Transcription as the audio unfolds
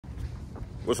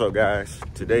What's up, guys?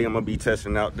 Today I'm gonna be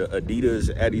testing out the Adidas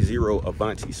Adizero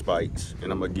Avanti spikes,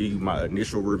 and I'm gonna give you my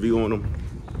initial review on them.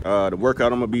 The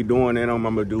workout I'm gonna be doing in them,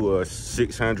 I'm gonna do a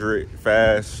 600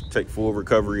 fast, take full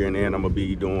recovery, and then I'm gonna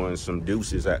be doing some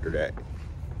deuces after that.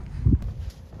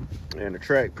 And the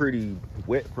track pretty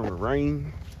wet from the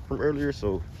rain from earlier,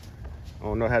 so I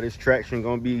don't know how this traction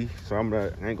gonna be, so I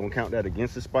ain't gonna count that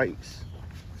against the spikes,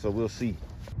 so we'll see.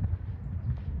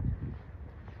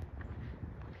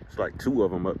 It's like 2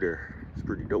 of them up there. It's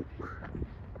pretty dope.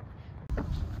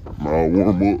 My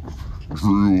warm-up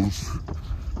drills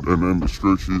and then the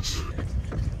stretches.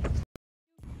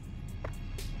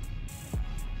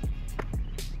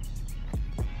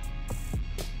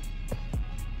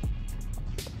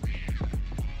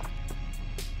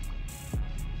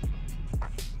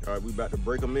 All right, we about to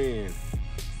break them in.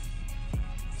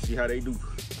 See how they do.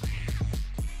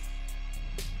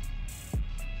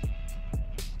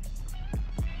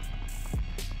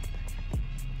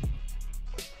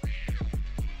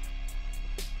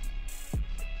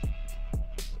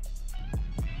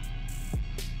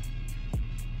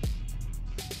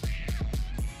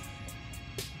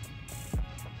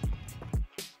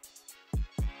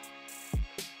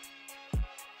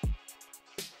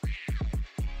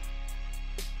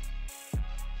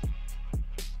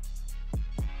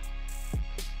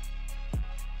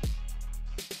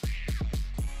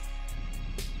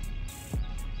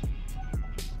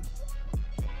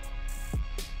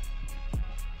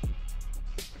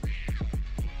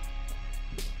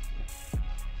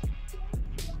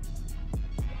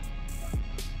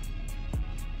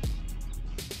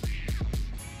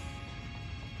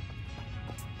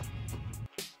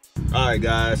 All right,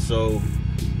 guys, so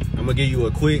I'm gonna give you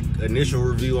a quick initial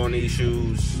review on these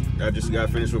shoes. I just got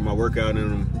finished with my workout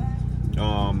in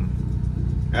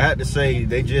them. I had to say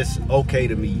they just okay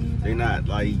to me. They're not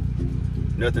like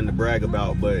nothing to brag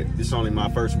about, but it's only my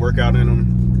first workout in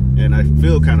them, and I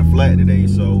feel kind of flat today,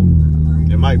 so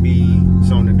it might be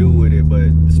something to do with it.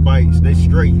 But the spikes, they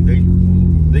straight.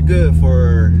 They're good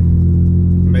for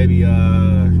maybe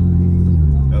a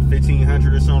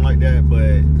 1500 or something like that,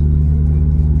 but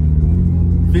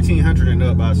 1500 and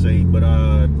up, I say, but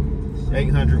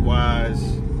 800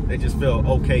 wise, they just felt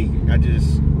okay.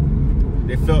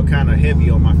 They felt kind of heavy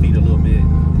on my feet a little bit.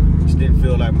 Just didn't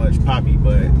feel like much poppy,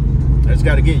 but I just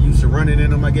got to get used to running in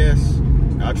them, I guess.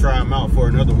 I'll try them out for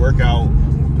another workout,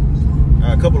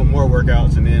 a couple of more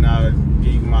workouts, and then I'll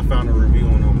give you my final review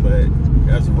on them.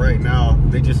 But as of right now,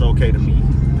 they just okay to me.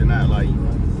 They're not like,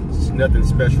 it's nothing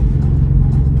special.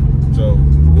 So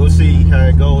we'll see how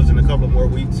it goes in a couple of more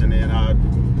weeks, and then I'll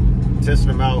test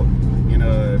them out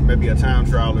in maybe a time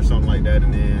trial or something like that,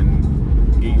 and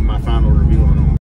then give you my final review on them.